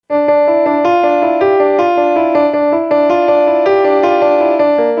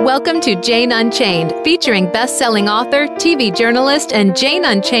Welcome to Jane Unchained, featuring best-selling author, TV journalist, and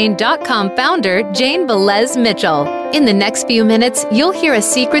JaneUnchained.com founder, Jane Velez Mitchell. In the next few minutes, you'll hear a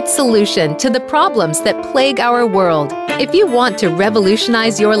secret solution to the problems that plague our world. If you want to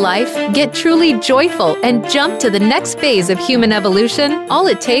revolutionize your life, get truly joyful, and jump to the next phase of human evolution, all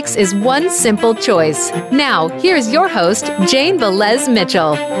it takes is one simple choice. Now, here's your host, Jane Velez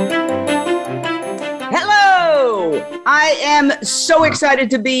Mitchell. I am so excited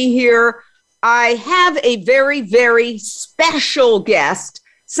to be here. I have a very, very special guest,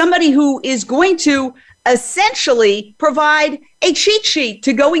 somebody who is going to essentially provide a cheat sheet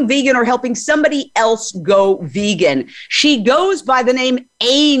to going vegan or helping somebody else go vegan. She goes by the name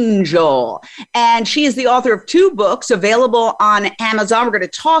Angel, and she is the author of 2 books available on Amazon. We're going to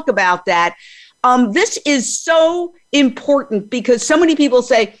talk about that. This is so important because so many people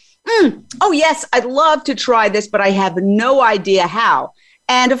say, oh, yes, I'd love to try this, but I have no idea how.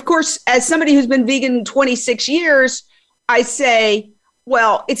 And of course, as somebody who's been vegan 26 years, I say,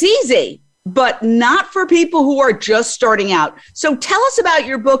 well, it's easy, but not for people who are just starting out. So tell us about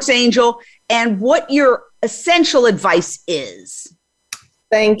your books, Angel, and what your essential advice is.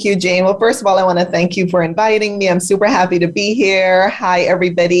 Thank you, Jane. Well, first of all, I want to thank you for inviting me. I'm super happy to be here. Hi,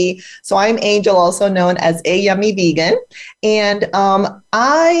 everybody. So I'm Angel, also known as A Yummy Vegan. And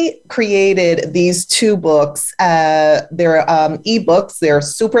I created these 2 books. They're ebooks. They're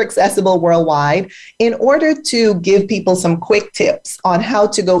super accessible worldwide in order to give people some quick tips on how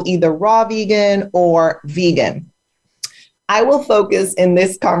to go either raw vegan or vegan. I will focus in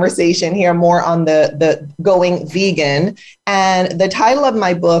this conversation here more on the going vegan. And the title of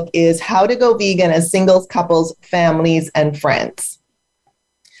my book is How to Go Vegan as Singles, Couples, Families, and Friends.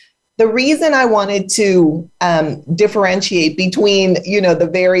 The reason I wanted to differentiate between, the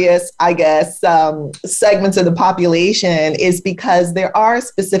various, segments of the population is because there are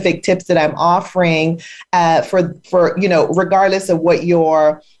specific tips that I'm offering for regardless of what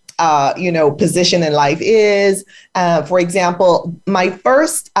your position in life is. For example, my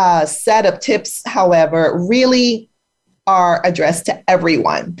first set of tips, however, really are addressed to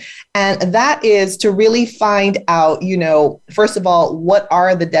everyone. And that is to really find out, first of all, what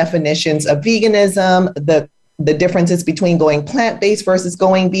are the definitions of veganism, the differences between going plant-based versus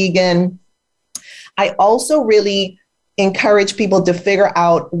going vegan. I also really encourage people to figure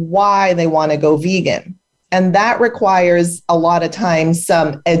out why they want to go vegan. And that requires a lot of times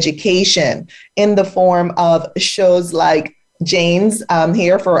some education in the form of shows like Jane's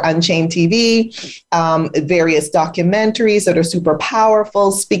here for Unchained TV, various documentaries that are super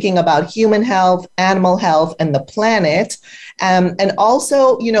powerful, speaking about human health, animal health, and the planet. And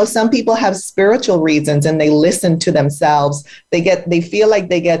also, some people have spiritual reasons and they listen to themselves. They feel like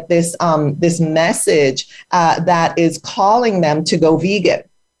they get this message that is calling them to go vegan.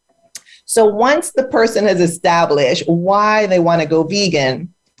 So once the person has established why they want to go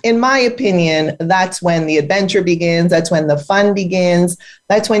vegan, in my opinion, that's when the adventure begins. That's when the fun begins.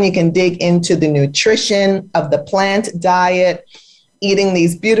 That's when you can dig into the nutrition of the plant diet, eating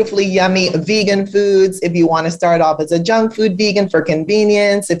these beautifully yummy vegan foods. If you want to start off as a junk food vegan for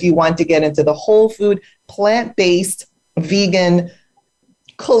convenience, if you want to get into the whole food, plant-based vegan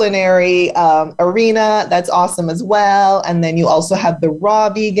culinary arena, that's awesome as well. And then you also have the raw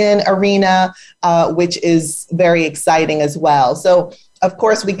vegan arena, which is very exciting as well. So of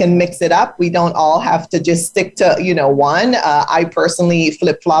course we can mix it up. We don't all have to just stick to, one. I personally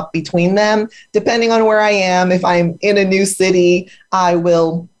flip-flop between them, depending on where I am. If I'm in a new city, I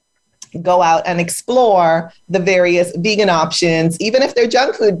will go out and explore the various vegan options, even if they're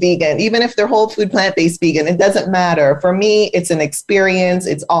junk food vegan, even if they're whole food plant-based vegan, it doesn't matter. For me, it's an experience.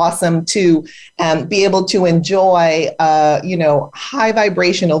 It's awesome to be able to enjoy, high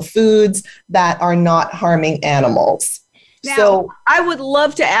vibrational foods that are not harming animals. Now, so I would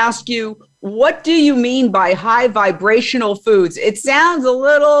love to ask you, what do you mean by high vibrational foods? It sounds a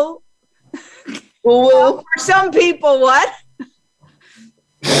little, for some people, what?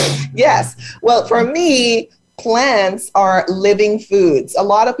 Yes. Well, for me, plants are living foods. A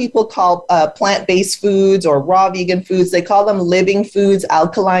lot of people call plant-based foods or raw vegan foods, they call them living foods,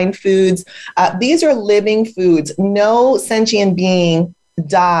 alkaline foods. These are living foods. No sentient being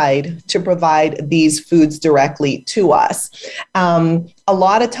died to provide these foods directly to us. A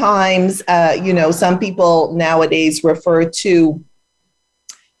lot of times, some people nowadays refer to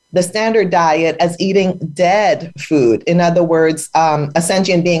the standard diet as eating dead food. In other words, a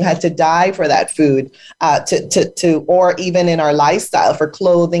sentient being had to die for that food, or even in our lifestyle for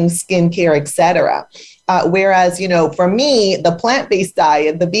clothing, skincare, etc. Whereas, for me, the plant-based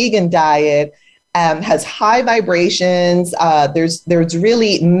diet, the vegan diet, has high vibrations. There's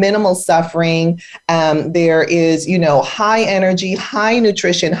really minimal suffering. There is, high energy, high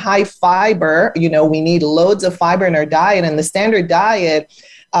nutrition, high fiber. We need loads of fiber in our diet, and the standard diet,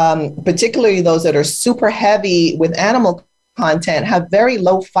 particularly those that are super heavy with animal content, have very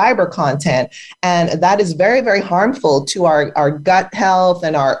low fiber content. And that is very, very harmful to our gut health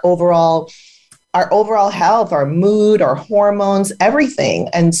and our overall health, our mood, our hormones, everything.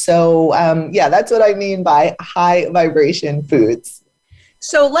 And so, that's what I mean by high vibration foods.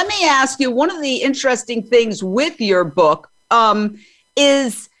 So let me ask you, one of the interesting things with your book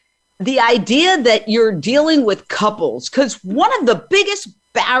is the idea that you're dealing with couples, because one of the biggest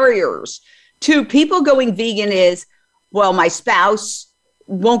barriers to people going vegan is, well, my spouse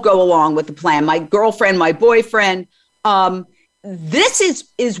won't go along with the plan, my girlfriend, my boyfriend. This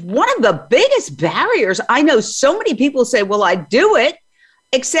is one of the biggest barriers. I know so many people say, well, I do it,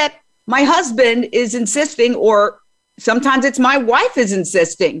 except my husband is insisting, or sometimes it's my wife is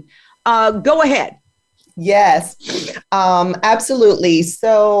insisting. Go ahead. Yes, absolutely.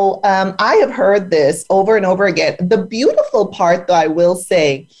 So I have heard this over and over again. The beautiful part, though, I will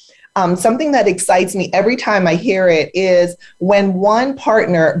say, something that excites me every time I hear it is when one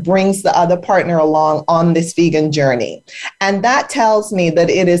partner brings the other partner along on this vegan journey. And that tells me that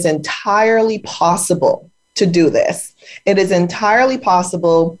it is entirely possible to do this. It is entirely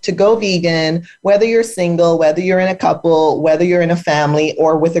possible to go vegan, whether you're single, whether you're in a couple, whether you're in a family,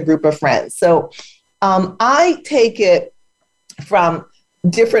 or with a group of friends. So I take it from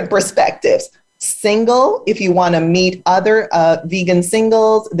different perspectives. Single, if you want to meet other vegan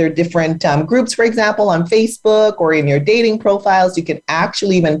singles, there are different groups, for example, on Facebook or in your dating profiles. You can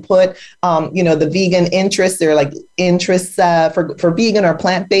actually even put, the vegan interests. They're like interests for vegan or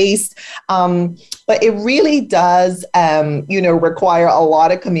plant-based. But it really does, require a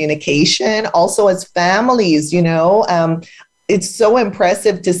lot of communication. Also, as families, it's so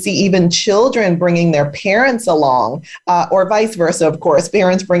impressive to see even children bringing their parents along, or vice versa, of course,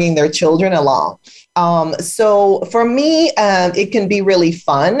 parents bringing their children along. So for me, it can be really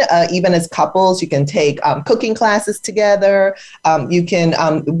fun. Even as couples, you can take cooking classes together. You can,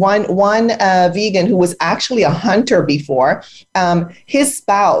 one vegan who was actually a hunter before, his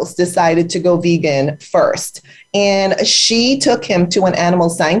spouse decided to go vegan first. And she took him to an animal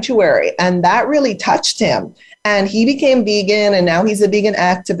sanctuary, and that really touched him. And he became vegan, and now he's a vegan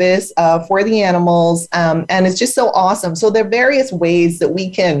activist for the animals. And it's just so awesome. So there are various ways that we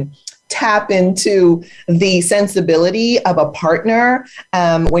can tap into the sensibility of a partner.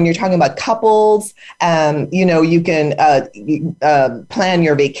 When you're talking about couples, you can plan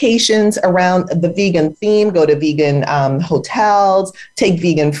your vacations around the vegan theme, go to vegan hotels, take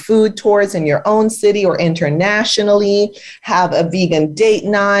vegan food tours in your own city or internationally, have a vegan date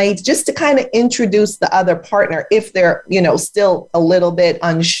night, just to kind of introduce the other partner if they're, still a little bit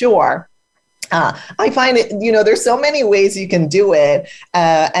unsure. I find it, there's so many ways you can do it.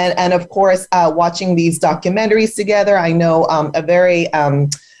 And of course, watching these documentaries together, I know a very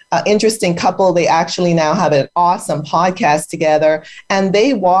interesting couple. They actually now have an awesome podcast together, and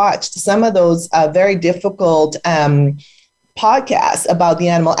they watched some of those very difficult podcasts about the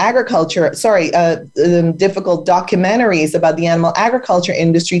animal agriculture, difficult documentaries about the animal agriculture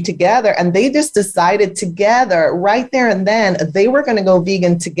industry together. And they just decided together right there and then they were going to go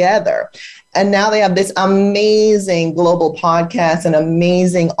vegan together. And now they have this amazing global podcast, an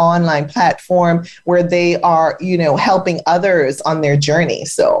amazing online platform where they are, helping others on their journey.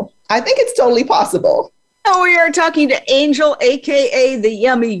 So I think it's totally possible. Oh, we are talking to Angel, aka the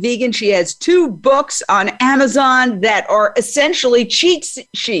Yummy Vegan. She has 2 books on Amazon that are essentially cheat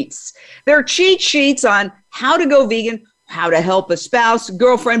sheets. They're cheat sheets on how to go vegan, how to help a spouse,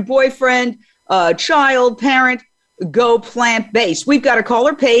 girlfriend, boyfriend, child, parent, go plant-based. We've got a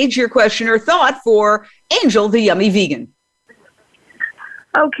caller page, your question or thought for Angel, the Yummy Vegan.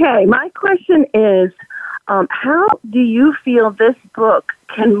 Okay, my question is, how do you feel this book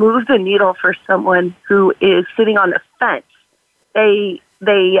can move the needle for someone who is sitting on the fence? They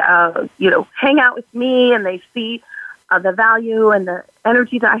hang out with me and they see the value and the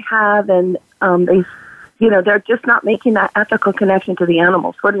energy that I have, and they're just not making that ethical connection to the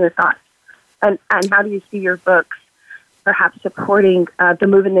animals. What are your thoughts? And how do you see your books perhaps supporting the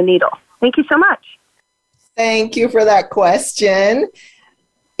moving the needle? Thank you so much. Thank you for that question.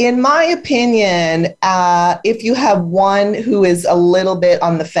 In my opinion, if you have one who is a little bit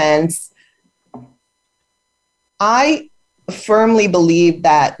on the fence, I firmly believe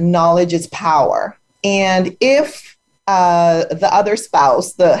that knowledge is power. And if the other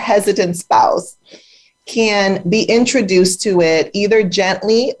spouse, the hesitant spouse, can be introduced to it either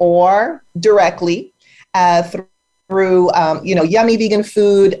gently or directly through yummy vegan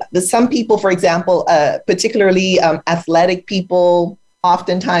food. Some people, for example, particularly athletic people,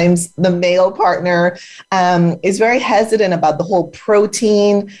 oftentimes the male partner is very hesitant about the whole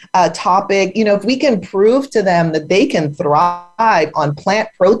protein topic. If we can prove to them that they can thrive on plant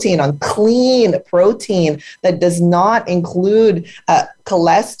protein, on clean protein that does not include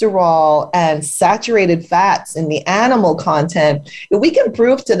cholesterol and saturated fats in the animal content, if we can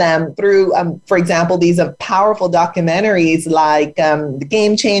prove to them through, for example, these powerful documentaries like The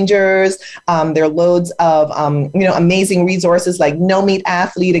Game Changers, there are loads of, amazing resources like No Meat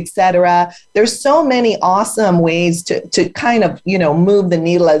Athlete, etc. There's so many awesome ways to kind of, move the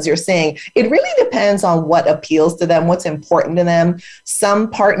needle, as you're saying. It really depends on what appeals to them, what's important to them. Some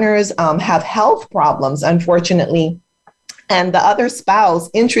partners have health problems, unfortunately, and the other spouse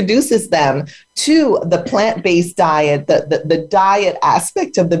introduces them to the plant-based diet, the diet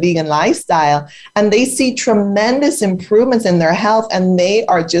aspect of the vegan lifestyle, and they see tremendous improvements in their health, and they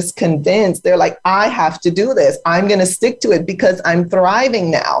are just convinced. They're like, I have to do this. I'm going to stick to it because I'm thriving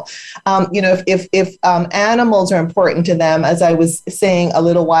now. If animals are important to them, as I was saying a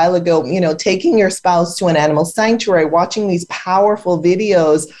little while ago, taking your spouse to an animal sanctuary, watching these powerful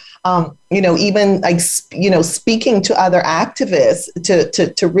videos, even like, speaking to other activists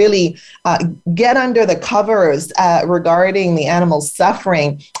to really get under the covers regarding the animals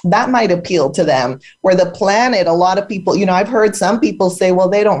suffering, that might appeal to them. Where the planet, a lot of people, I've heard some people say, well,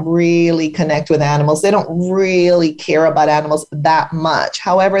 they don't really connect with animals. They don't really care about animals that much.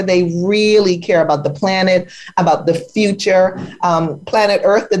 However, they really care about the planet, about the future, planet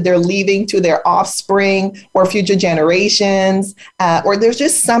Earth that they're leaving to their offspring or future generations, or there's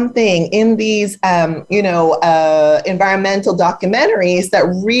just something in these, environmental documentaries that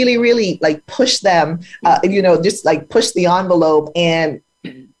really, really like push them, just like push the envelope. And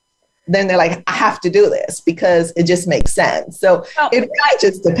then they're like, I have to do this because it just makes sense. So it really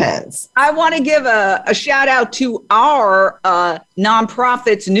just depends. I want to give a shout out to our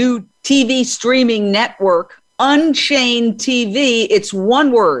nonprofit's new TV streaming network, Unchained TV. It's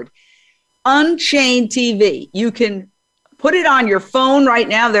one word, Unchained TV. You can put it on your phone right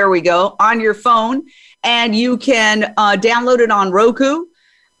now. There we go, on your phone. And you can download it on Roku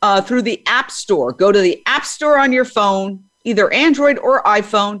through the App Store. Go to the App Store on your phone, either Android or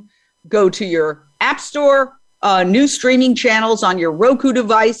iPhone. Go to your App Store, new streaming channels on your Roku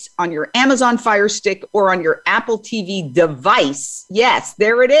device, on your Amazon Fire Stick, or on your Apple TV device. Yes,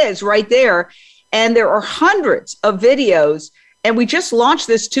 there it is right there. And there are hundreds of videos. And we just launched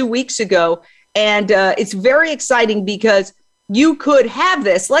this 2 weeks ago. And it's very exciting because you could have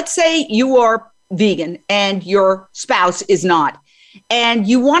this. Let's say you are vegan and your spouse is not, and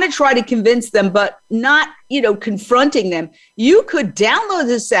you want to try to convince them, but not, confronting them. You could download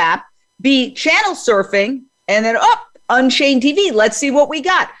this app, be channel surfing, and then, Unchained TV. Let's see what we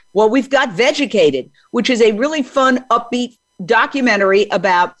got. Well, we've got Vegucated, which is a really fun, upbeat documentary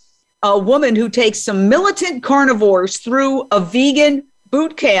about a woman who takes some militant carnivores through a vegan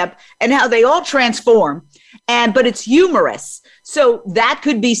boot camp and how they all transform. But it's humorous. So that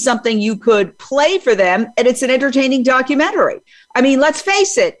could be something you could play for them. And it's an entertaining documentary. I mean, let's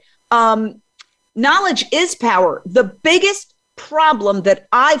face it. Knowledge is power. The biggest problem that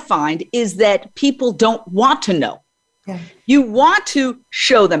I find is that people don't want to know. Yeah. You want to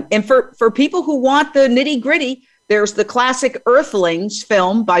show them. And for people who want the nitty gritty, there's the classic Earthlings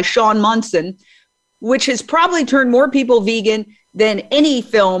film by Sean Munson, which has probably turned more people vegan than any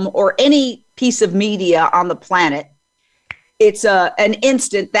film or any piece of media on the planet. It's an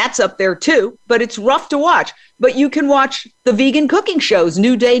instant that's up there too, but it's rough to watch. But you can watch the vegan cooking shows.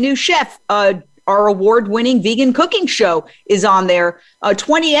 New Day, New Chef, our award-winning vegan cooking show is on there.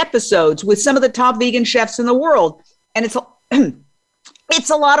 20 episodes with some of the top vegan chefs in the world. And it's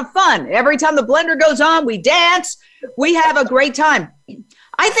a lot of fun. Every time the blender goes on, we dance. We have a great time.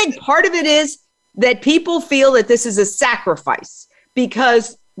 I think part of it is that people feel that this is a sacrifice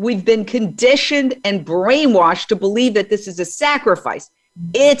because we've been conditioned and brainwashed to believe that this is a sacrifice.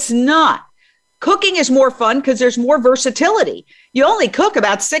 It's not. Cooking is more fun because there's more versatility. You only cook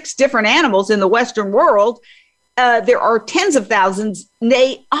about 6 different animals in the Western world. There are tens of thousands,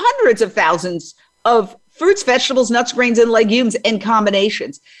 nay, hundreds of thousands of fruits, vegetables, nuts, grains, and legumes and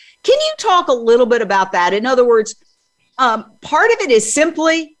combinations. Can you talk a little bit about that? In other words, part of it is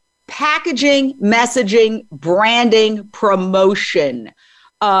simply packaging, messaging, branding, promotion.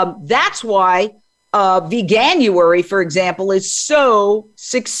 That's why Veganuary, for example, is so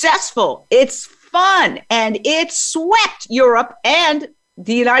successful. It's fun and it swept Europe and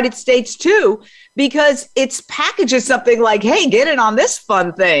the United States too, because it's packaged as something like, hey, get in on this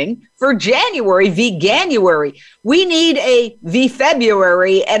fun thing for January, Veganuary. We need a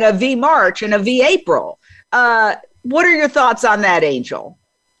V-February and a V-March and a V-April. What are your thoughts on that, Angel?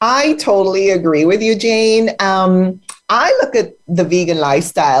 I totally agree with you, Jane. I look at the vegan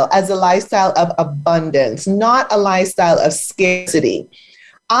lifestyle as a lifestyle of abundance, not a lifestyle of scarcity.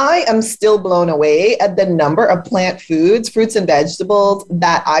 I am still blown away at the number of plant foods, fruits and vegetables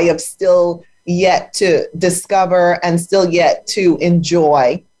that I have still yet to discover and still yet to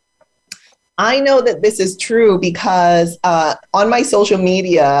enjoy. I know that this is true because on my social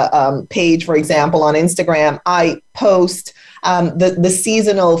media page, for example, on Instagram, I post the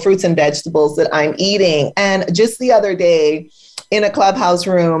seasonal fruits and vegetables that I'm eating. And just the other day in a Clubhouse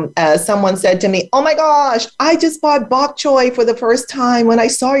room, someone said to me, oh my gosh, I just bought bok choy for the first time when I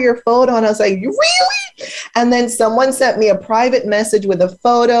saw your photo. And I was like, really? And then someone sent me a private message with a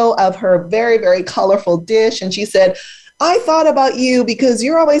photo of her very, very colorful dish. And she said, I thought about you because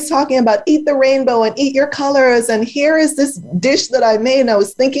you're always talking about eat the rainbow and eat your colors. And here is this dish that I made. And I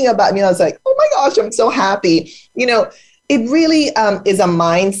was thinking about, I was like, oh my gosh, I'm so happy. It really is a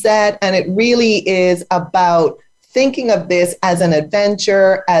mindset, and it really is about thinking of this as an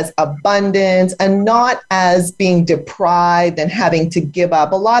adventure, as abundance, and not as being deprived and having to give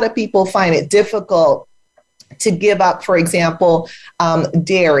up. A lot of people find it difficult to give up, for example,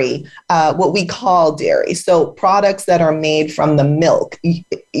 dairy, what we call dairy. So products that are made from the milk,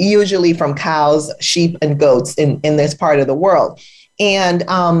 usually from cows, sheep, and goats in this part of the world. And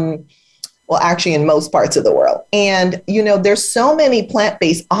well, actually in most parts of the world. And, there's so many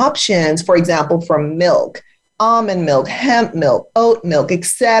plant-based options, for example, from milk, almond milk, hemp milk, oat milk,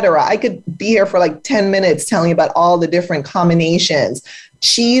 etc. I could be here for like 10 minutes telling you about all the different combinations.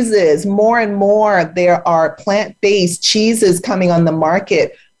 Cheeses, more and more, there are plant-based cheeses coming on the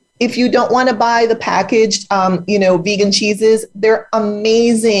market. If you don't want to buy the packaged, vegan cheeses, they're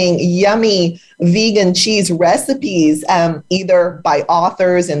amazing, yummy vegan cheese recipes, either by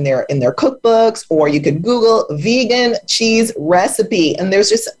authors in their cookbooks, or you could Google vegan cheese recipe. And there's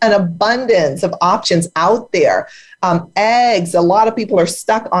just an abundance of options out there. Eggs, a lot of people are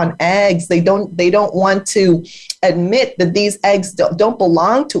stuck on eggs. They don't want to admit that these eggs don't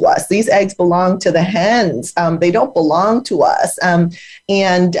belong to us. These eggs belong to the hens. They don't belong to us.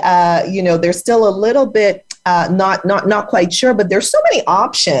 They're still a little bit not quite sure, but there's so many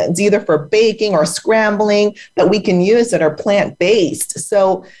options, either for baking or scrambling, that we can use that are plant-based.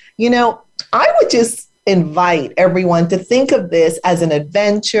 So, I would just invite everyone to think of this as an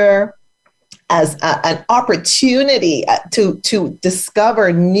adventure, as an opportunity to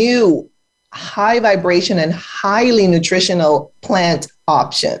discover new high vibration and highly nutritional plant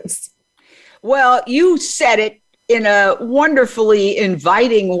options. Well, you said it in a wonderfully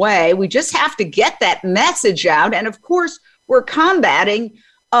inviting way. We just have to get that message out. And of course, we're combating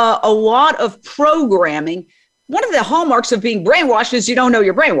a lot of programming. One of the hallmarks of being brainwashed is you don't know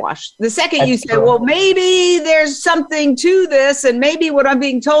you're brainwashed. The second you say, well, maybe there's something to this, and maybe what I'm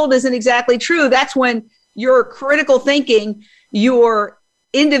being told isn't exactly true, that's when your critical thinking, your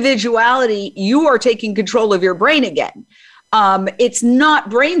individuality, you are taking control of your brain again. It's not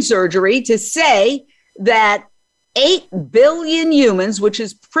brain surgery to say that 8 billion humans, which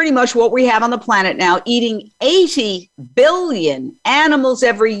is pretty much what we have on the planet now, eating 80 billion animals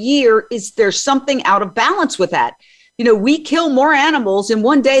every year, there's something out of balance with that. We kill more animals in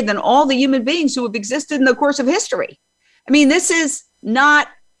one day than all the human beings who have existed in the course of history. I mean, this is not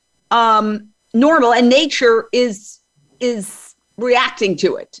normal, and nature is reacting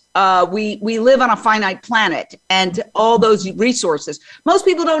to it. We live on a finite planet, and all those resources. Most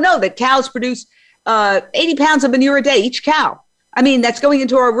people don't know that cows produce 80 pounds of manure a day, each cow. I mean, that's going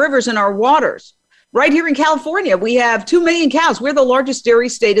into our rivers and our waters. Right here in California, we have 2 million cows. We're the largest dairy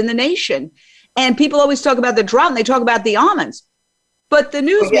state in the nation. And people always talk about the drought, and they talk about the almonds. But the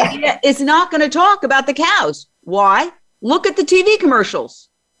news media is not going to talk about the cows. Why? Look at the TV commercials.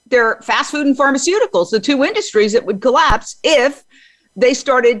 They're fast food and pharmaceuticals, the two industries that would collapse if they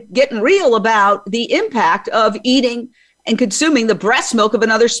started getting real about the impact of eating and consuming the breast milk of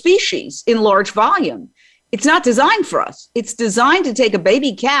another species in large volume. It's not designed for us. It's designed to take a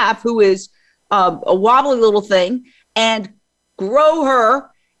baby calf who is a wobbly little thing and grow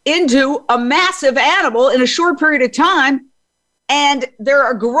her into a massive animal in a short period of time. And there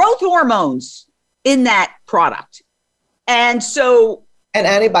are growth hormones in that product. And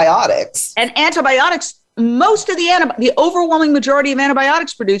antibiotics. And antibiotics, most of the overwhelming majority of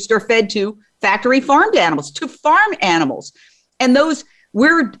antibiotics produced are fed to factory farmed animals, to farm animals. And those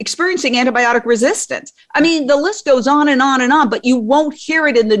we're experiencing antibiotic resistance. I mean, the list goes on and on and on, but you won't hear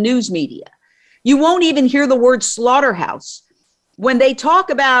it in the news media. You won't even hear the word slaughterhouse. When they talk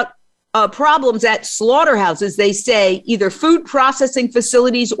about problems at slaughterhouses, they say either food processing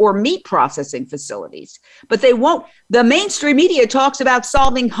facilities or meat processing facilities, but they won't. The mainstream media talks about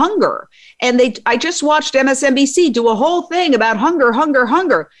solving hunger. And I just watched MSNBC do a whole thing about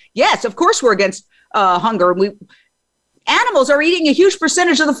hunger. Yes, of course we're against hunger. Animals are eating a huge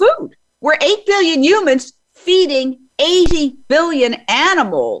percentage of the food. We're 8 billion humans feeding 80 billion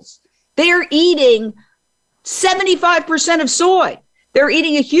animals. They're eating 75% of soy. They're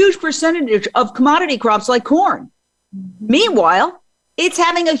eating a huge percentage of commodity crops like corn. Meanwhile, it's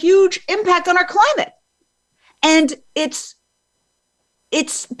having a huge impact on our climate. And it's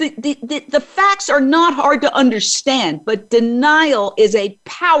the facts are not hard to understand, but denial is a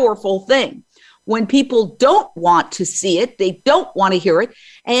powerful thing. When people don't want to see it, they don't want to hear it,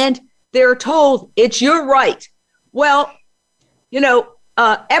 and they're told it's your right. Well,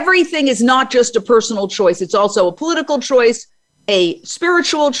 everything is not just a personal choice. It's also a political choice, a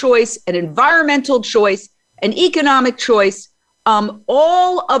spiritual choice, an environmental choice, an economic choice.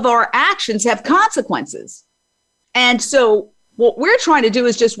 All of our actions have consequences. And so what we're trying to do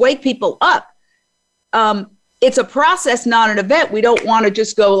is just wake people up. It's a process, not an event. We don't want to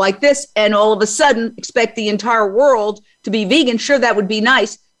just go like this and all of a sudden expect the entire world to be vegan. Sure, that would be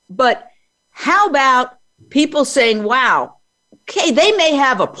nice. But how about people saying, wow, okay, they may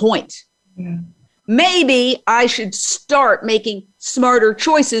have a point. Yeah. Maybe I should start making smarter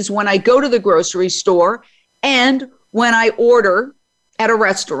choices when I go to the grocery store and when I order at a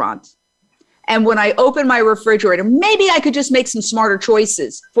restaurant and when I open my refrigerator. Maybe I could just make some smarter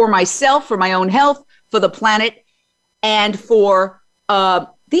choices for myself, for my own health, for the planet, and for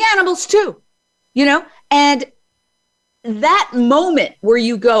the animals too, And that moment where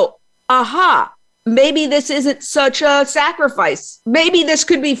you go, aha, maybe this isn't such a sacrifice. Maybe this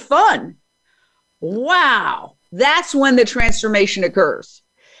could be fun. Wow, that's when the transformation occurs.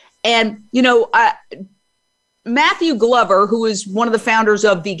 And, Matthew Glover, who is one of the founders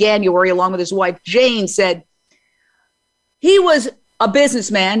of Veganuary, along with his wife, Jane, said he was a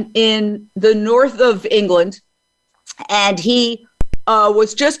businessman in the north of England, and he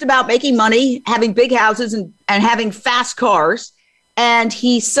was just about making money, having big houses and having fast cars. And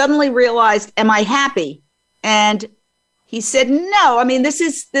he suddenly realized, am I happy? And he said, no, I mean, this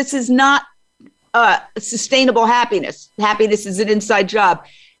is not sustainable happiness. Happiness is an inside job.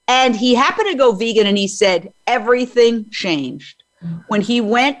 And he happened to go vegan, and he said everything changed. When he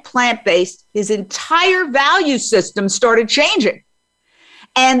went plant-based, his entire value system started changing.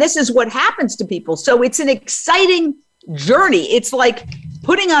 And this is what happens to people. So it's an exciting journey. It's like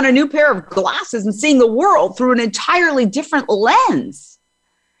putting on a new pair of glasses and seeing the world through an entirely different lens.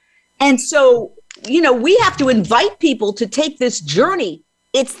 And so, we have to invite people to take this journey.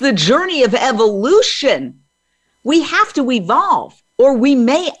 It's the journey of evolution. We have to evolve, or we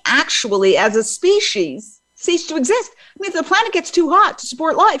may actually, as a species, cease to exist. I mean, if the planet gets too hot to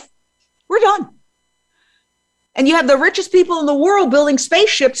support life, we're done. And you have the richest people in the world building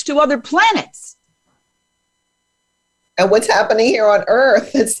spaceships to other planets. And what's happening here on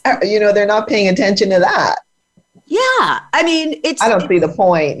Earth, they're not paying attention to that. Yeah. I mean, I don't see the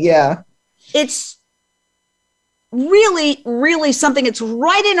point. Yeah. It's really, really something that's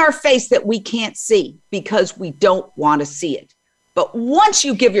right in our face that we can't see because we don't want to see it. But once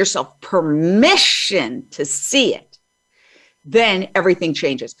you give yourself permission to see it, then everything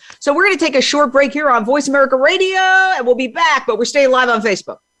changes. So we're going to take a short break here on Voice America Radio, and we'll be back, but we're staying live on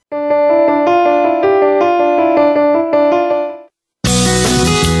Facebook.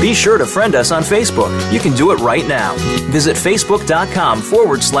 Be sure to friend us on Facebook. You can do it right now. Visit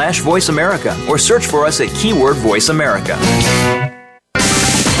facebook.com/Voice America or search for us at keyword Voice America.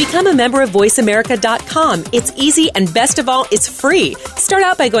 Become a member of VoiceAmerica.com. It's easy, and best of all, it's free. Start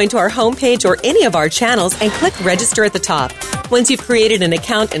out by going to our homepage or any of our channels and click register at the top. Once you've created an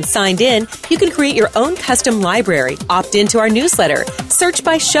account and signed in, you can create your own custom library, opt into our newsletter, search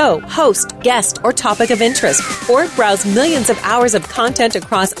by show, host, guest, or topic of interest, or browse millions of hours of content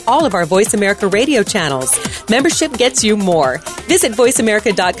across all of our Voice America radio channels. Membership gets you more. Visit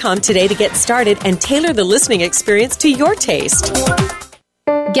VoiceAmerica.com today to get started and tailor the listening experience to your taste.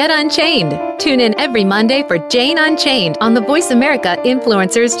 Get Unchained. Tune in every Monday for Jane Unchained on the Voice America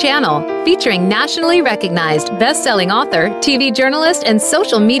Influencers channel, featuring nationally recognized best-selling author, TV journalist, and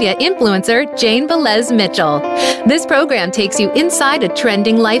social media influencer Jane Velez Mitchell. This program takes you inside a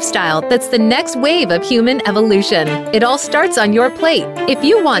trending lifestyle that's the next wave of human evolution. It all starts on your plate. If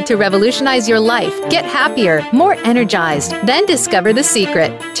you want to revolutionize your life, get happier, more energized, then discover the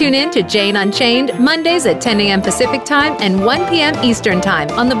secret. Tune in to Jane Unchained Mondays at 10 a.m. Pacific Time and 1 p.m. Eastern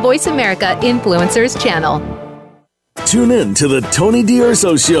Time on the Voice America Influencers channel. Tune in to the Tony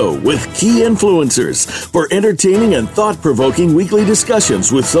D'Urso Show with key influencers for entertaining and thought-provoking weekly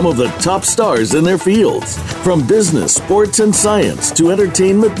discussions with some of the top stars in their fields. From business, sports, and science to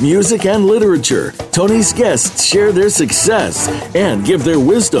entertainment, music, and literature, Tony's guests share their success and give their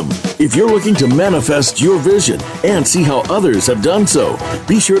wisdom. If you're looking to manifest your vision and see how others have done so,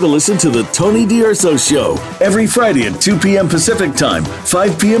 be sure to listen to the Tony D'Urso Show every Friday at 2 p.m. Pacific Time,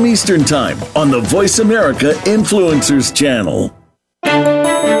 5 p.m. Eastern Time on the Voice America Influencers channel.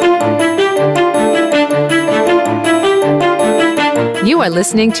 You are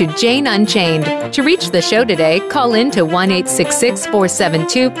listening to Jane Unchained. To reach the show today, call in to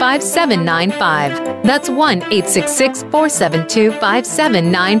 1-866-472-5795. That's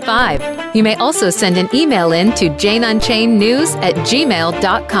 1-866-472-5795. You may also send an email in to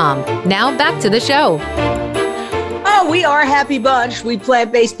janeunchainednews@gmail.com. Now back to the show. Oh, we are a happy bunch. We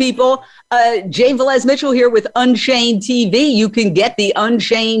plant-based people. Jane Velez Mitchell here with Unchained TV. You can get the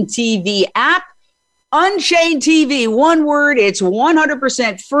Unchained TV app. Unchained TV, one word, it's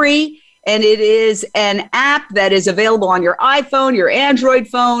 100% free, and it is an app that is available on your iPhone, your Android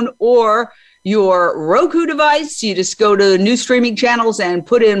phone, or your Roku device. You just go to new streaming channels and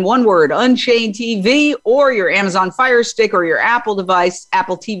put in one word, Unchained TV, or your Amazon Fire Stick or your Apple device,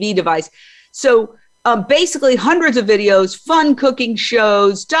 Apple TV device. So basically hundreds of videos, fun cooking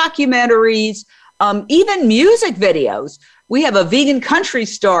shows, documentaries, even music videos. We have a vegan country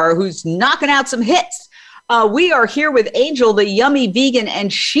star who's knocking out some hits. We are here with Angel, the Yummy Vegan,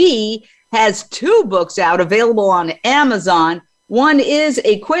 and she has 2 books out available on Amazon. One is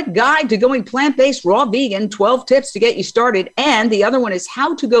A Quick Guide to Going Plant-Based Raw Vegan, 12 Tips to Get You Started. And the other one is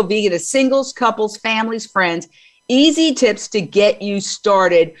How to Go Vegan as Singles, Couples, Families, Friends. Easy tips to get you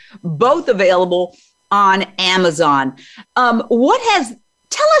started. Both available on Amazon.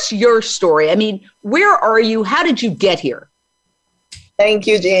 Tell us your story. I mean, where are you? How did you get here? Thank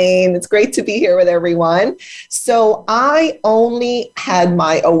you, Jane. It's great to be here with everyone. So I only had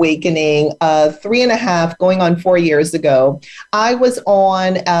my awakening 3.5 going on 4 years ago. I was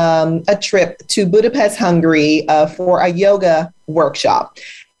on a trip to Budapest, Hungary for a yoga workshop.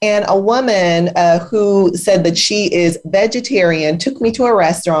 And a woman who said that she is vegetarian took me to a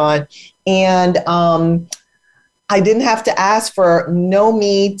restaurant, and I didn't have to ask for no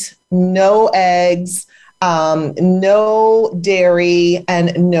meat, no eggs, no dairy,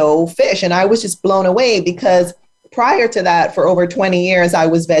 and no fish. And I was just blown away because prior to that, for over 20 years, I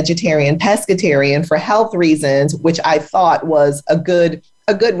was vegetarian, pescatarian for health reasons, which I thought was a good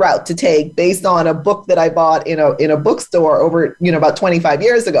route to take based on a book that I bought in a bookstore over, about 25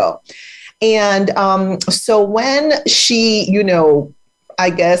 years ago. And so when she,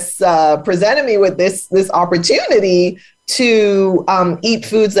 I guess, presented me with this opportunity to eat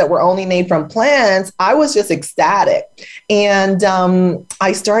foods that were only made from plants, I was just ecstatic. And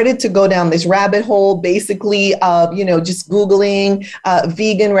I started to go down this rabbit hole, basically of, just Googling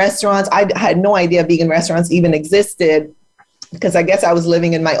vegan restaurants. I had no idea vegan restaurants even existed, because I guess I was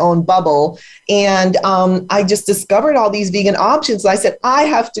living in my own bubble. And I just discovered all these vegan options. I said, I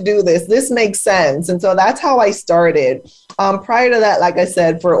have to do this. This makes sense. And so that's how I started. Prior to that, like I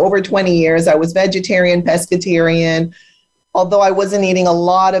said, for over 20 years, I was vegetarian, pescatarian. Although I wasn't eating a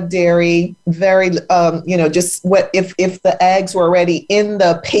lot of dairy, very, just what if the eggs were already in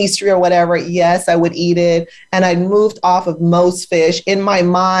the pastry or whatever, yes, I would eat it. And I'd moved off of most fish. In my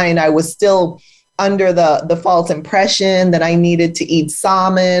mind, I was still under the false impression that I needed to eat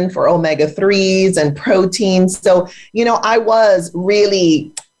salmon for omega-3s and protein. So, I was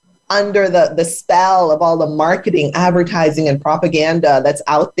really under the spell of all the marketing, advertising, and propaganda that's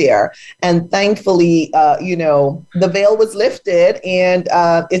out there. And thankfully, the veil was lifted, and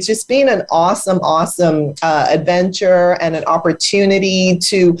it's just been an awesome adventure and an opportunity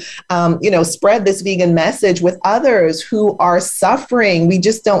to, spread this vegan message with others who are suffering. We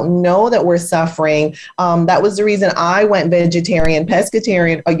just don't know that we're suffering. That was the reason I went vegetarian,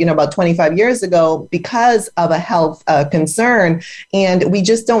 pescatarian, about 25 years ago, because of a health concern. And we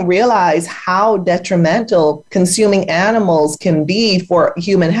just don't realize how detrimental consuming animals can be for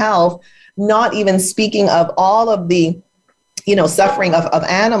human health, not even speaking of all of the suffering of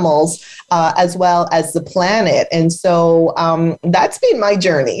animals, as well as the planet. And so that's been my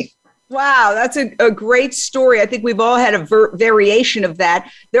journey. Wow, that's a great story. I think we've all had a variation of that.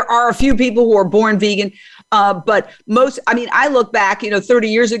 There are a few people who are born vegan, but I look back, 30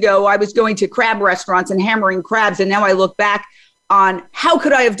 years ago, I was going to crab restaurants and hammering crabs. And now I look back on how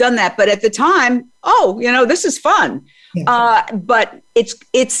could I have done that? But at the time, this is fun. Yeah. But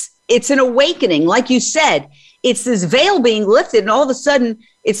it's an awakening. Like you said, it's this veil being lifted. And all of a sudden,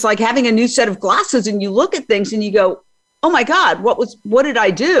 it's like having a new set of glasses, and you look at things and you go, oh my God, what did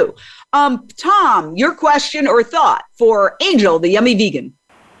I do? Tom, your question or thought for Angel, the yummy vegan.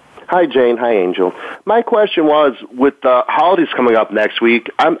 Hi, Jane. Hi, Angel. My question was, with the holidays coming up next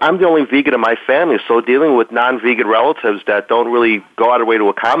week, I'm the only vegan in my family, so dealing with non-vegan relatives that don't really go out of their way to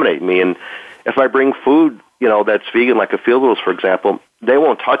accommodate me. And if I bring food, that's vegan, like a field roast, for example, they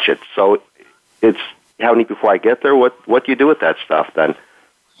won't touch it. So it's how to eat before I get there. What do you do with that stuff then?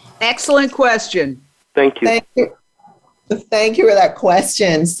 Excellent question. Thank you. Thank you for that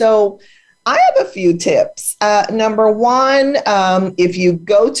question. So I have a few tips. Number one, if you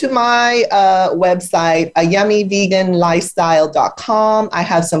go to my website, yummyveganlifestyle.com, I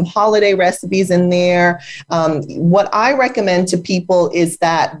have some holiday recipes in there. What I recommend to people is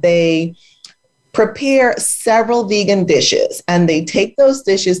that they prepare several vegan dishes and they take those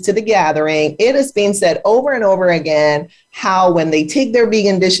dishes to the gathering. It has been said over and over again how when they take their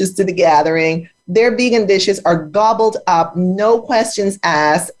vegan dishes to the gathering, their vegan dishes are gobbled up, no questions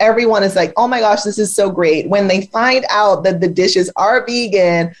asked. Everyone is like, oh my gosh, this is so great. When they find out that the dishes are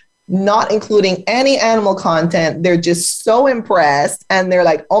vegan, not including any animal content, they're just so impressed. And they're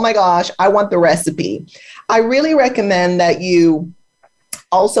like, oh my gosh, I want the recipe. I really recommend that you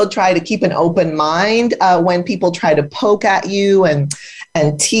also try to keep an open mind when people try to poke at you and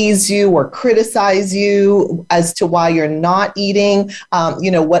tease you or criticize you as to why you're not eating,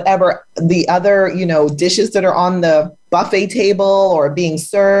 whatever the other, dishes that are on the buffet table or being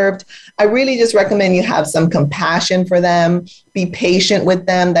served. I really just recommend you have some compassion for them, be patient with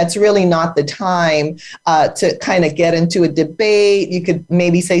them. That's really not the time to kind of get into a debate. You could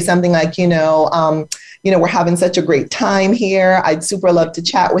maybe say something like, we're having such a great time here. I'd super love to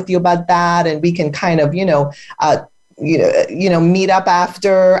chat with you about that. And we can kind of, meet up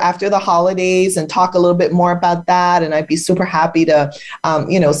after the holidays and talk a little bit more about that. And I'd be super happy to,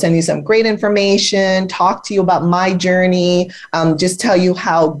 send you some great information, talk to you about my journey, just tell you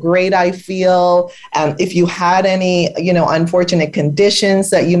how great I feel. If you had any, unfortunate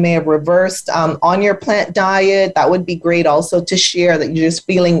conditions that you may have reversed on your plant diet, that would be great also to share that you're just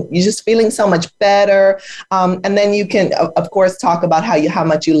feeling so much better. And then you can, of course, talk about how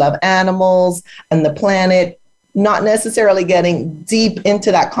much you love animals and the planet. Not necessarily getting deep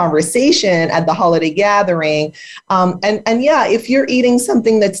into that conversation at the holiday gathering. If you're eating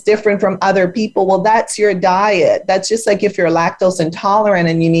something that's different from other people, well, that's your diet. That's just like if you're lactose intolerant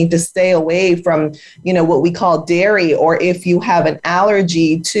and you need to stay away from, what we call dairy, or if you have an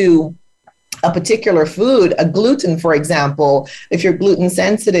allergy to a particular food, a gluten, for example, if you're gluten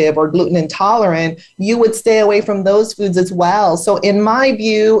sensitive or gluten intolerant, you would stay away from those foods as well. So in my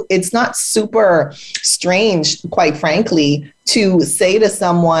view, it's not super strange, quite frankly, to say to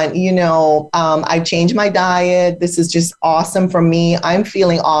someone, I changed my diet. This is just awesome for me. I'm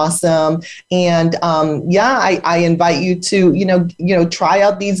feeling awesome. And I invite you to, try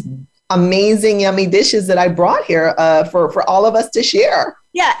out these amazing, yummy dishes that I brought here for all of us to share.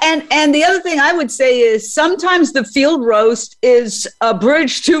 Yeah. And the other thing I would say is sometimes the field roast is a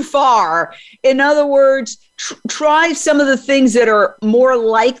bridge too far. In other words, try some of the things that are more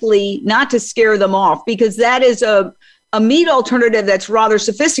likely not to scare them off, because that is a meat alternative that's rather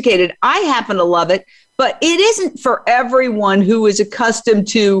sophisticated. I happen to love it, but it isn't for everyone who is accustomed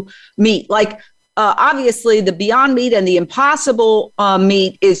to meat. Like, obviously, the Beyond Meat and the Impossible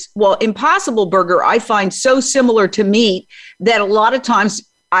meat Impossible Burger, I find so similar to meat that a lot of times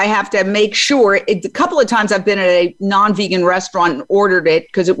I have to make sure. A couple of times I've been at a non-vegan restaurant and ordered it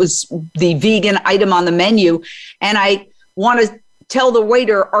because it was the vegan item on the menu. And I want to tell the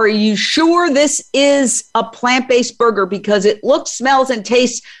waiter, are you sure this is a plant-based burger? Because it looks, smells, and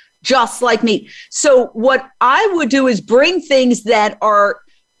tastes just like meat. So what I would do is bring things that are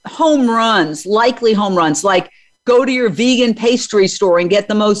likely home runs, like go to your vegan pastry store and get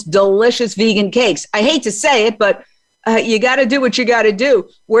the most delicious vegan cakes. I hate to say it, but you got to do what you got to do,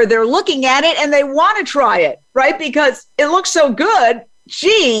 where they're looking at it and they want to try it, right? Because it looks so good.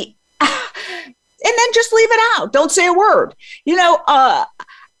 Gee, and then just leave it out. Don't say a word.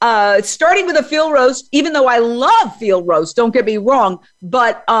 Starting with a field roast, even though I love field roast, don't get me wrong,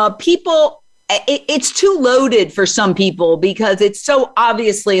 but people it's too loaded for some people because it's so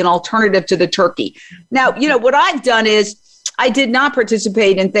obviously an alternative to the turkey. Now, what I've done is I did not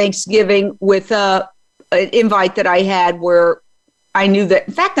participate in Thanksgiving with an invite that I had where I knew that,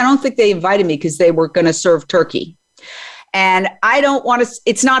 in fact, I don't think they invited me because they were going to serve turkey. And I don't want to,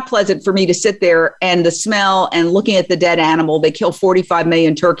 it's not pleasant for me to sit there and the smell and looking at the dead animal. They kill 45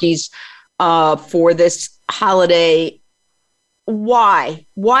 million turkeys for this holiday. Why?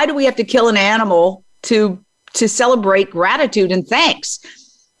 Why do we have to kill an animal to celebrate gratitude and thanks?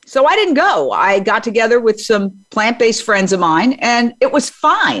 So I didn't go. I got together with some plant-based friends of mine, and it was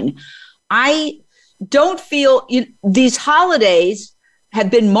fine. I don't feel these holidays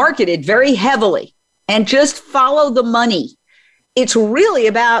have been marketed very heavily, and just follow the money. It's really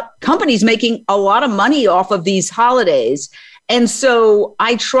about companies making a lot of money off of these holidays. And so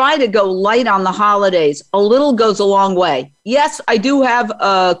I try to go light on the holidays. A little goes a long way. Yes, I do have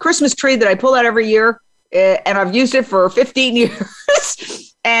a Christmas tree that I pull out every year, and I've used it for 15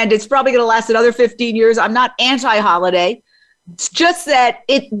 years, and it's probably going to last another 15 years. I'm not anti-holiday. It's just that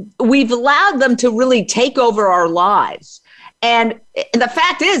we've allowed them to really take over our lives. And the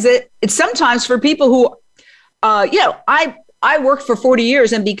fact is that it's sometimes for people who, I worked for 40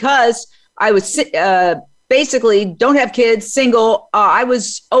 years, and because I was basically don't have kids, single, I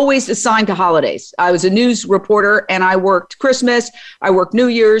was always assigned to holidays. I was a news reporter, and I worked Christmas, I worked New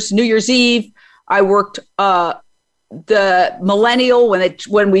Year's Eve, I worked the millennial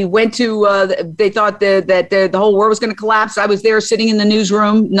when we went to, they thought that the whole world was going to collapse. I was there sitting in the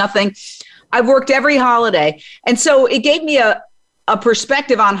newsroom, nothing. I've worked every holiday. And so it gave me a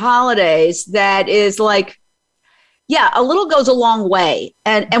perspective on holidays that is like, yeah, a little goes a long way.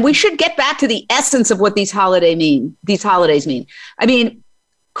 And we should get back to the essence of what these holidays mean. I mean,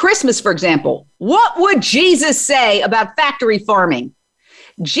 Christmas, for example, what would Jesus say about factory farming?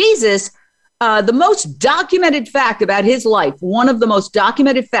 Jesus, the most documented fact about his life, one of the most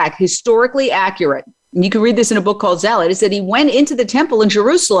documented facts, historically accurate, and you can read this in a book called Zealot, is that he went into the temple in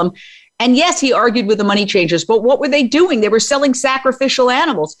Jerusalem. And yes, he argued with the money changers, but what were they doing? They were selling sacrificial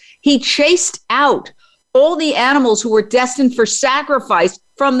animals. He chased out all the animals who were destined for sacrifice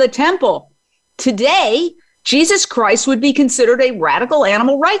from the temple. Today, Jesus Christ would be considered a radical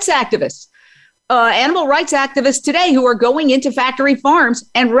animal rights activist. Animal rights activists today who are going into factory farms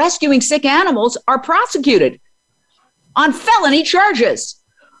and rescuing sick animals are prosecuted on felony charges.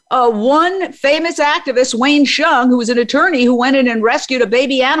 One famous activist, Wayne Shung, who was an attorney who went in and rescued a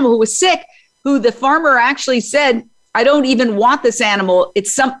baby animal who was sick, who the farmer actually said, I don't even want this animal.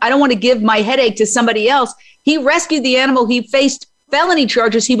 I don't want to give my headache to somebody else. He rescued the animal. He faced felony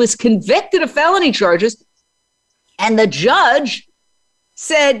charges. He was convicted of felony charges. And the judge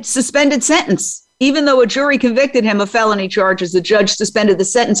said suspended sentence. Even though a jury convicted him of felony charges, the judge suspended the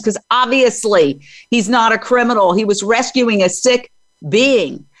sentence because obviously he's not a criminal. He was rescuing a sick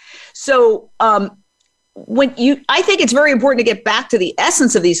being. So I think it's very important to get back to the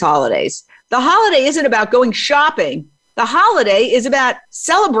essence of these holidays. The holiday isn't about going shopping. The holiday is about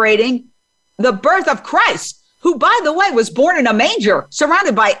celebrating the birth of Christ, who, by the way, was born in a manger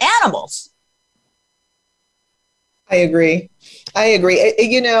surrounded by animals. I agree.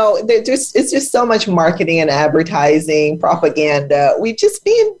 It's just so much marketing and advertising propaganda. We've just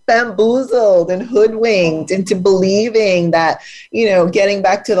been bamboozled and hoodwinked into believing that, getting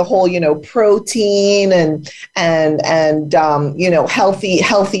back to the whole, protein and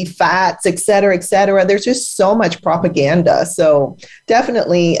healthy fats, et cetera, et cetera. There's just so much propaganda. So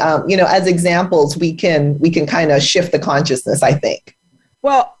definitely, as examples, we can kind of shift the consciousness, I think.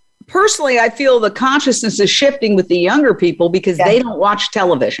 Well, personally, I feel the consciousness is shifting with the younger people because they don't watch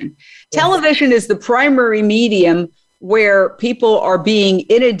television. Yes. Television is the primary medium where people are being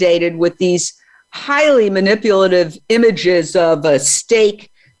inundated with these highly manipulative images of a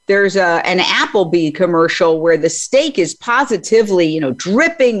steak. There's an Applebee commercial where the steak is positively,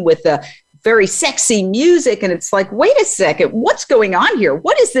 dripping with a very sexy music. And it's like, wait a second, what's going on here?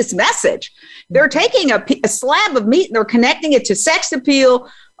 What is this message? They're taking a slab of meat and they're connecting it to sex appeal,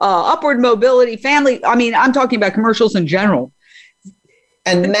 upward mobility, family. I mean, I'm talking about commercials in general.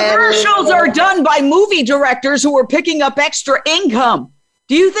 And commercials are done by movie directors who are picking up extra income.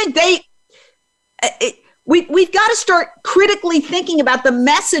 Do you think we've got to start critically thinking about the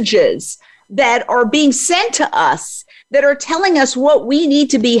messages that are being sent to us that are telling us what we need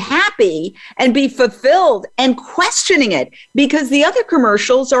to be happy and be fulfilled, and questioning it, because the other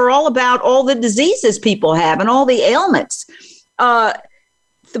commercials are all about all the diseases people have and all the ailments.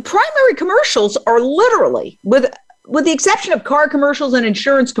 The primary commercials are literally, with the exception of car commercials and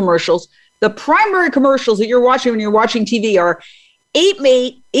insurance commercials, the primary commercials that you're watching when you're watching TV are eat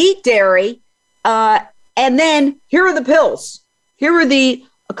meat, eat dairy, And then here are the pills. Here are the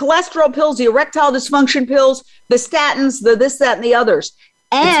cholesterol pills, the erectile dysfunction pills, the statins, the this, that, and the others.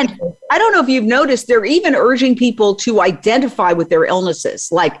 And I don't know if you've noticed, they're even urging people to identify with their illnesses.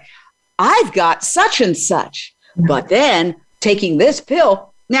 Like, I've got such and such, but then taking this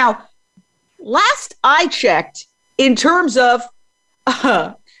pill. Now, last I checked in terms of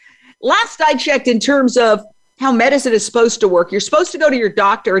how medicine is supposed to work, you're supposed to go to your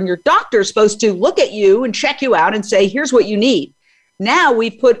doctor, and your doctor is supposed to look at you and check you out and say, here's what you need. Now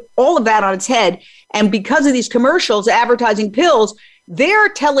we've put all of that on its head. And because of these commercials advertising pills, they're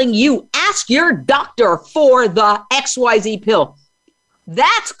telling you, ask your doctor for the XYZ pill.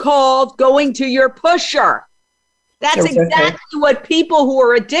 That's called going to your pusher. That's exactly what people who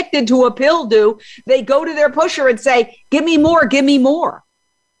are addicted to a pill do. They go to their pusher and say, give me more, give me more.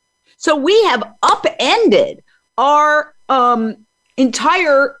 So we have upended our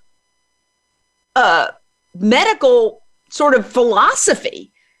entire medical sort of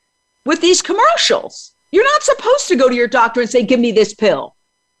philosophy with these commercials. You're not supposed to go to your doctor and say, give me this pill.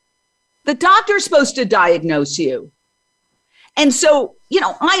 The doctor's supposed to diagnose you. And so,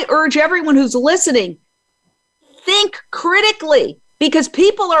 I urge everyone who's listening, think critically, because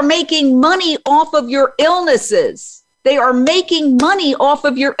people are making money off of your illnesses. They are making money off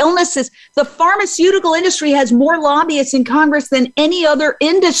of your illnesses. The pharmaceutical industry has more lobbyists in Congress than any other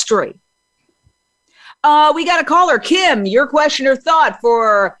industry. We got a caller. Kim, your question or thought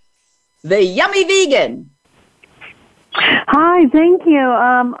for the Yummy Vegan. Hi, thank you.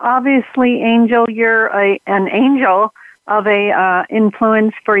 Obviously, Angel, you're an angel of a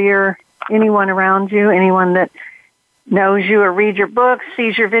influence for anyone around you, anyone that knows you or reads your books,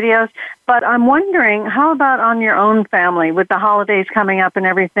 sees your videos. But I'm wondering, how about on your own family with the holidays coming up and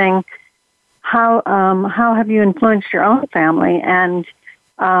everything? How have you influenced your own family? And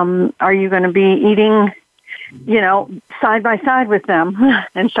are you going to be eating, side by side with them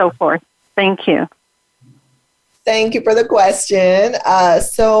and so forth? Thank you. Thank you for the question.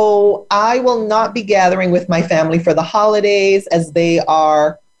 So I will not be gathering with my family for the holidays, as they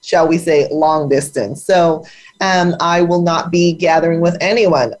are, shall we say, long distance. So I will not be gathering with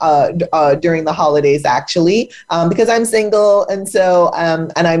anyone during the holidays, actually, because I'm single. And so,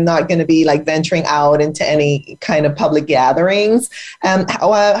 and I'm not going to be venturing out into any kind of public gatherings.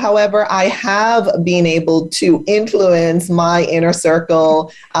 However, I have been able to influence my inner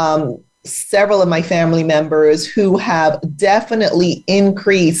circle, several of my family members who have definitely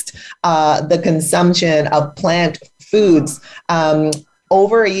increased the consumption of plant foods.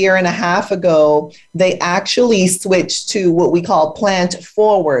 Over a year and a half ago, they actually switched to what we call plant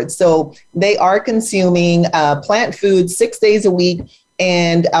forward. So they are consuming plant foods 6 days a week,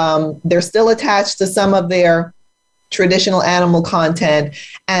 and they're still attached to some of their traditional animal content.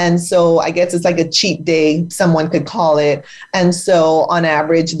 And so I guess it's like a cheat day, someone could call it. And so on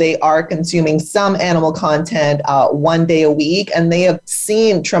average, they are consuming some animal content 1 day a week, and they have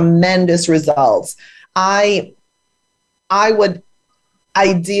seen tremendous results. I would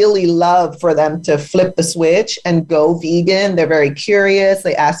ideally love for them to flip the switch and go vegan. They're very curious.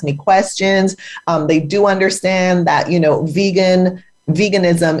 They ask me questions. They do understand that,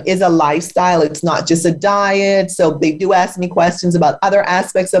 veganism is a lifestyle. It's not just a diet. So they do ask me questions about other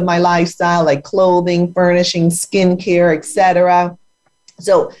aspects of my lifestyle, like clothing, furnishing, skincare, etc.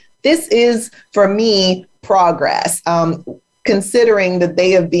 So this is, for me, progress, considering that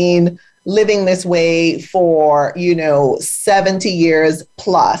they have been living this way for, 70 years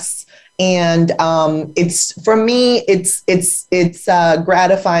plus. And it's, for me, it's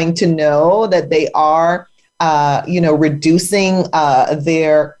gratifying to know that they are reducing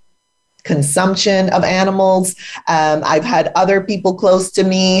their consumption of animals. I've had other people close to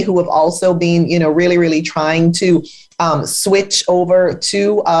me who have also been, really, really trying to switch over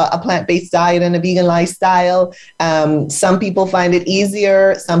to a plant-based diet and a vegan lifestyle. Some people find it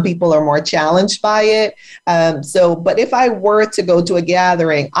easier. Some people are more challenged by it. But if I were to go to a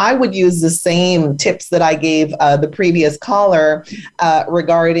gathering, I would use the same tips that I gave the previous caller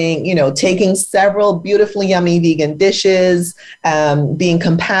regarding, taking several beautifully yummy vegan dishes, being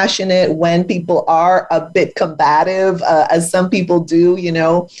compassionate when people are a bit combative, as some people do,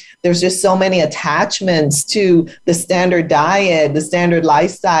 there's just so many attachments to the standard diet, the standard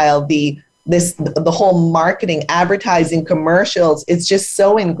lifestyle, the whole marketing, advertising, commercials. It's just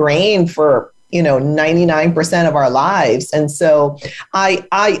so ingrained for 99% of our lives. And so I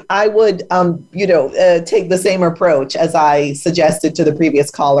would take the same approach as I suggested to the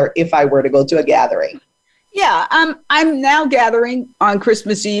previous caller if I were to go to a gathering. Yeah, I'm now gathering on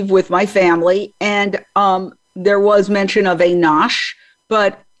Christmas Eve with my family, and there was mention of a nosh,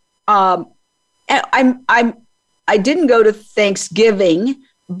 but I didn't go to Thanksgiving,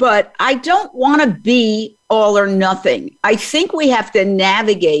 but I don't want to be all or nothing. I think we have to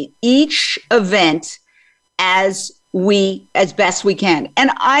navigate each event as best we can.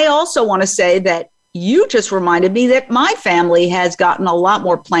 And I also want to say that you just reminded me that my family has gotten a lot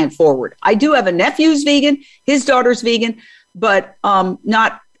more planned forward. I do have a nephew who's vegan, his daughter's vegan, but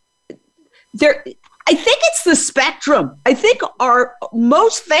not there. I think it's the spectrum. I think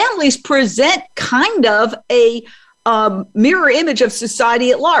most families present kind of a mirror image of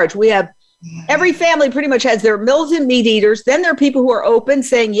society at large. We have every family pretty much has their militant meat eaters. Then there are people who are open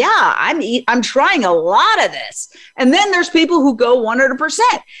saying, yeah, I'm trying a lot of this. And then there's people who go 100%.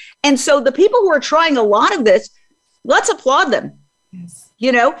 And so the people who are trying a lot of this, let's applaud them,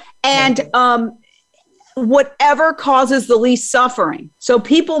 and whatever causes the least suffering. So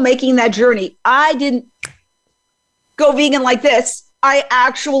people making that journey, I didn't go vegan like this. I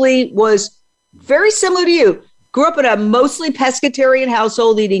actually was very similar to you. Grew up in a mostly pescatarian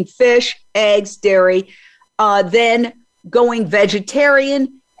household, eating fish, eggs, dairy, then going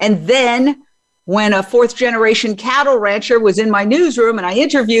vegetarian. And then when a fourth generation cattle rancher was in my newsroom and I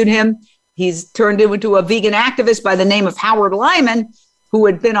interviewed him, he's turned into a vegan activist by the name of Howard Lyman, who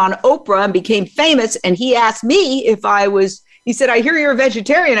had been on Oprah and became famous. And he asked me he said, I hear you're a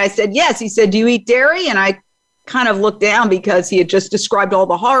vegetarian. I said, yes. He said, do you eat dairy? And I kind of looked down because he had just described all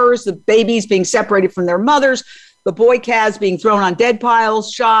the horrors, the babies being separated from their mothers, the boy calves being thrown on dead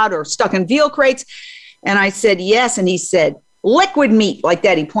piles, shot or stuck in veal crates. And I said, yes. And he said, liquid meat like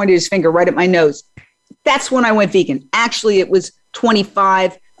that. He pointed his finger right at my nose. That's when I went vegan. Actually, it was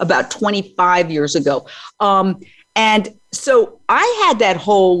about 25 years ago. And so I had that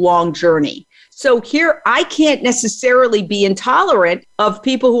whole long journey. So here, I can't necessarily be intolerant of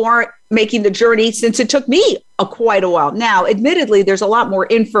people who aren't making the journey, since it took me quite a while. Now, admittedly, there's a lot more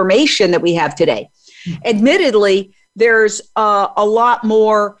information that we have today. Admittedly, there's a lot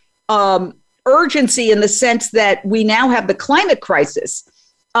more urgency in the sense that we now have the climate crisis.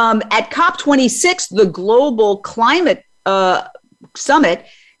 At COP26, the global climate summit,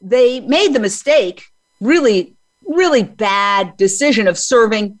 they made the mistake, really bad decision of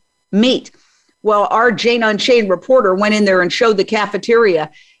serving meat. Well, our Jane Unchained reporter went in there and showed the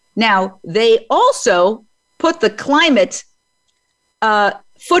cafeteria. Now, they also put the climate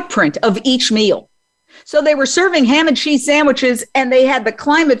footprint of each meal. So they were serving ham and cheese sandwiches, and they had the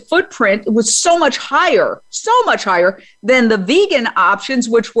climate footprint. It was so much higher than the vegan options,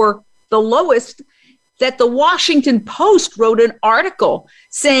 which were the lowest, that the Washington Post wrote an article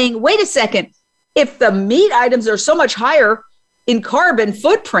saying, wait a second, if the meat items are so much higher in carbon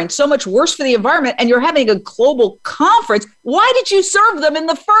footprint, so much worse for the environment, and you're having a global conference, why did you serve them in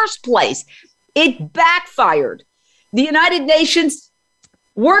the first place? It backfired. The United Nations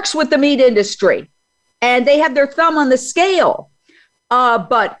works with the meat industry, and they have their thumb on the scale.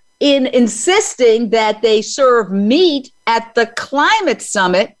 But in insisting that they serve meat at the climate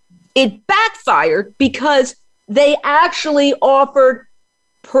summit, it backfired because they actually offered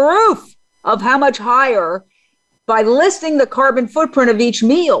proof of how much higher by listing the carbon footprint of each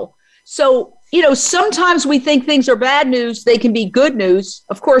meal. So, sometimes we think things are bad news. They can be good news.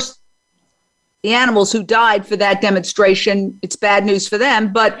 Of course, the animals who died for that demonstration, it's bad news for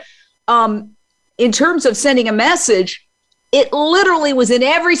them. But in terms of sending a message, it literally was in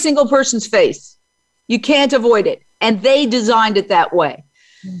every single person's face. You can't avoid it. And they designed it that way.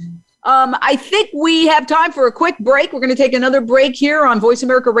 I think we have time for a quick break. We're going to take another break here on Voice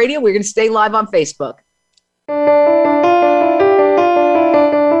America Radio. We're going to stay live on Facebook.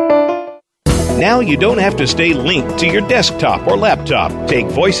 Now you don't have to stay linked to your desktop or laptop. Take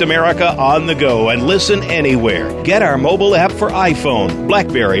Voice America on the go and listen anywhere. Get our mobile app for iPhone,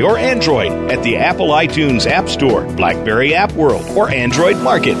 BlackBerry, or Android at the Apple iTunes App Store, BlackBerry App World, or Android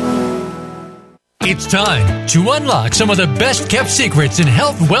Market. It's time to unlock some of the best-kept secrets in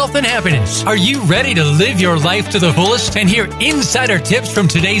health, wealth, and happiness. Are you ready to live your life to the fullest and hear insider tips from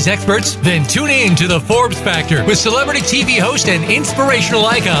today's experts? Then tune in to The Forbes Factor with celebrity TV host and inspirational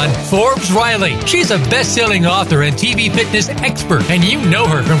icon, Forbes Riley. She's a best-selling author and TV fitness expert, and you know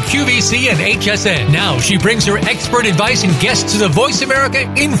her from QVC and HSN. Now she brings her expert advice and guests to the Voice America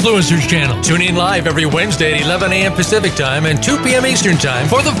Influencers channel. Tune in live every Wednesday at 11 a.m. Pacific Time and 2 p.m. Eastern Time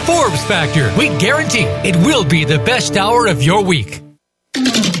for The Forbes Factor. We guarantee it will be the best hour of your week.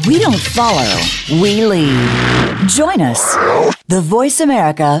 We don't follow, we lead. Join us, the Voice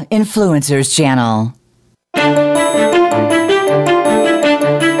America Influencers channel.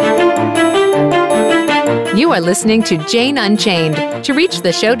 You You are listening to Jane Unchained. To reach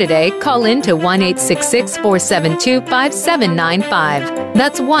the show today, call in to 1-866-472-5795.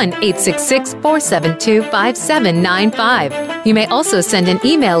 That's 1-866-472-5795. You may also send an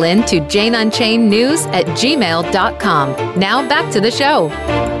email in to janeunchainednews@gmail.com. Now back to the show.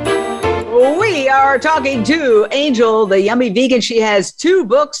 We are talking to Angel, the Yummy Vegan. She has 2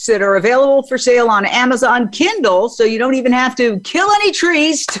 books that are available for sale on Amazon Kindle, so you don't even have to kill any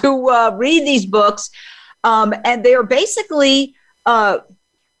trees to read these books. And they are basically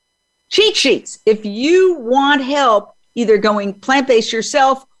cheat sheets. If you want help either going plant-based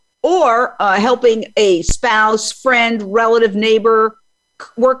yourself or helping a spouse, friend, relative, neighbor,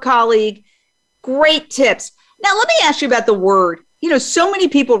 work colleague, great tips. Now, let me ask you about the word. You know, so many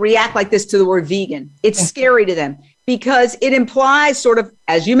people react like this to the word vegan. It's scary to them because it implies sort of,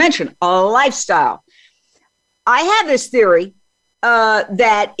 as you mentioned, a lifestyle. I have this theory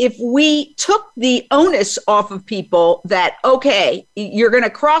that if we took the onus off of people that, okay, you're going to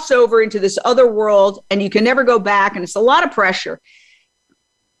cross over into this other world and you can never go back, and it's a lot of pressure.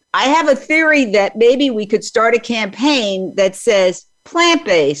 I have a theory that maybe we could start a campaign that says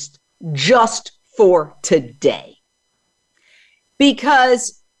plant-based just for today.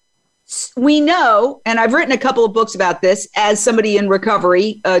 Because we know, and I've written a couple of books about this as somebody in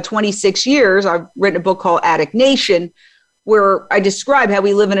recovery, 26 years, I've written a book called Addict Nation, where I describe how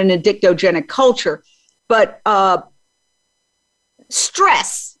we live in an addictogenic culture. But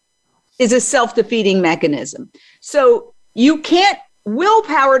stress is a self-defeating mechanism. So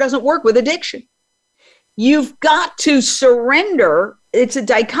willpower doesn't work with addiction. You've got to surrender. It's a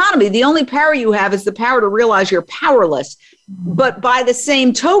dichotomy. The only power you have is the power to realize you're powerless. But by the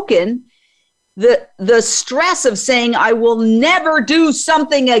same token, the stress of saying, I will never do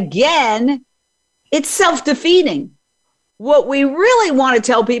something again, it's self-defeating. What we really want to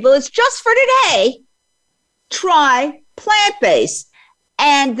tell people is just for today, try plant-based.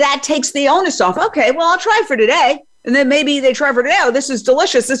 And that takes the onus off. Okay, well, I'll try for today. And then maybe they try for today. Oh, this is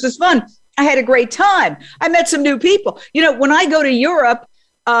delicious. This is fun. I had a great time. I met some new people. You know, when I go to Europe,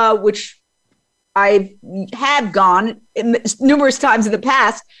 which I have gone numerous times in the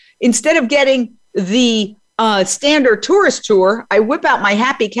past, instead of getting the standard tourist tour, I whip out my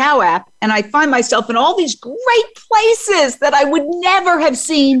Happy Cow app and I find myself in all these great places that I would never have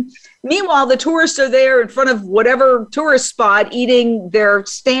seen. Meanwhile, the tourists are there in front of whatever tourist spot eating their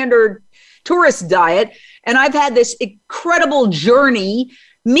standard tourist diet. And I've had this incredible journey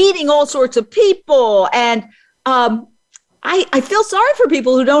meeting all sorts of people. And I feel sorry for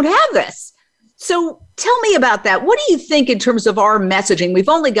people who don't have this. So tell me about that. What do you think in terms of our messaging? We've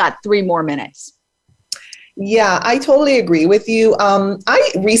only got 3 more minutes. Yeah, I totally agree with you. I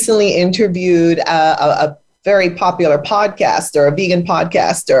recently interviewed a very popular podcaster, a vegan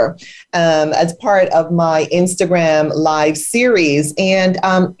podcaster, as part of my Instagram live series. And,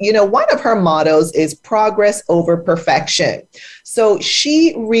 one of her mottos is progress over perfection. So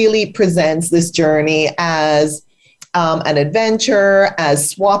she really presents this journey as an adventure, as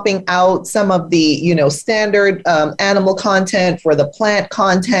swapping out some of the, standard animal content for the plant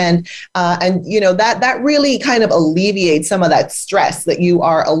content. And that really kind of alleviates some of that stress that you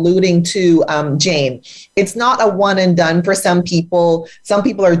are alluding to, Jane. It's not a one and done for some people. Some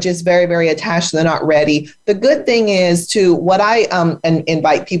people are just very, very attached. They're not ready. The good thing is what I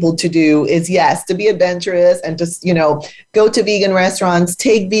invite people to do is, yes, to be adventurous and just, go to vegan restaurants,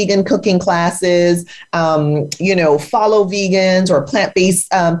 take vegan cooking classes, follow vegans or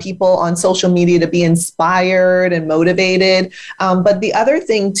plant-based people on social media to be inspired and motivated. But the other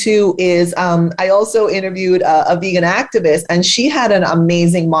thing too is I also interviewed a vegan activist, and she had an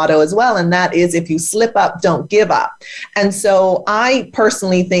amazing motto as well. And that is, if you slip up, don't give up. And so I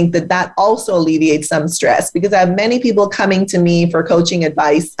personally think that also alleviates some stress, because I have many people coming to me for coaching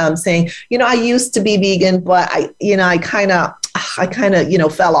advice saying, I used to be vegan, but I kind of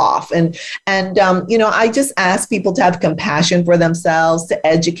fell off. And I just ask people to have compassion for themselves, to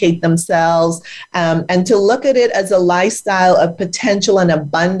educate themselves, and to look at it as a lifestyle of potential and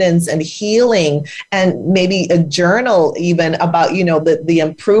abundance and healing, and maybe a journal even about, the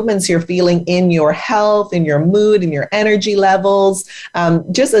improvements you're feeling in your health, in your mood, in your energy levels,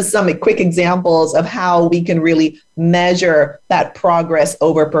 just as some quick examples of how we can really measure that progress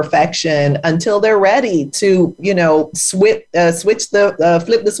over perfection until they're ready to, flip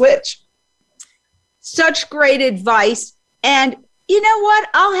the switch. Such great advice. And you know what?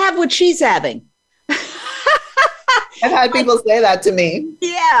 I'll have what she's having. I've had people say that to me.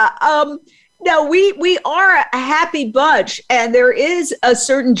 Yeah. No, we are a happy bunch. And there is a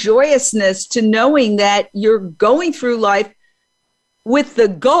certain joyousness to knowing that you're going through life with the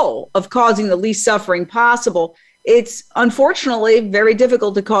goal of causing the least suffering possible. It's unfortunately very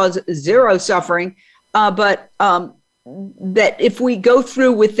difficult to cause zero suffering, but that if we go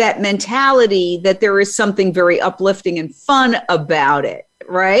through with that mentality that there is something very uplifting and fun about it,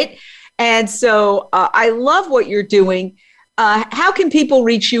 right? And so I love what you're doing. How can people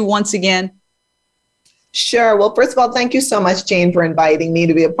reach you once again? Sure. Well, first of all, thank you so much, Jane, for inviting me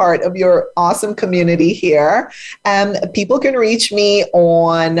to be a part of your awesome community here. People can reach me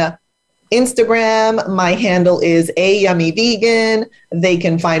on Instagram. My handle is ayummyvegan. They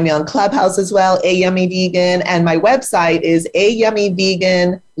can find me on Clubhouse as well, ayummyvegan. And my website is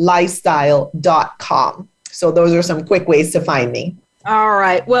ayummyveganlifestyle.com. So those are some quick ways to find me. All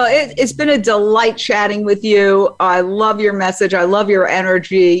right. Well, it's been a delight chatting with you. I love your message. I love your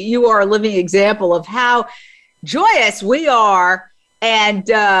energy. You are a living example of how joyous we are. And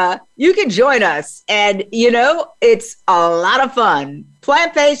you can join us. And, it's a lot of fun.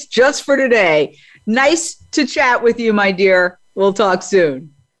 Plant-based just for today. Nice to chat with you, my dear. We'll talk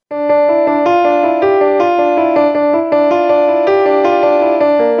soon.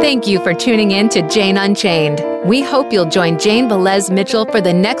 Thank you for tuning in to Jane Unchained. We hope you'll join Jane Velez Mitchell for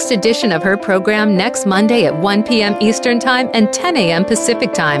the next edition of her program next Monday at 1 p.m. Eastern Time and 10 a.m.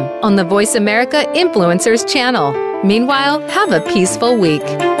 Pacific Time on the Voice America Influencers channel. Meanwhile, have a peaceful week.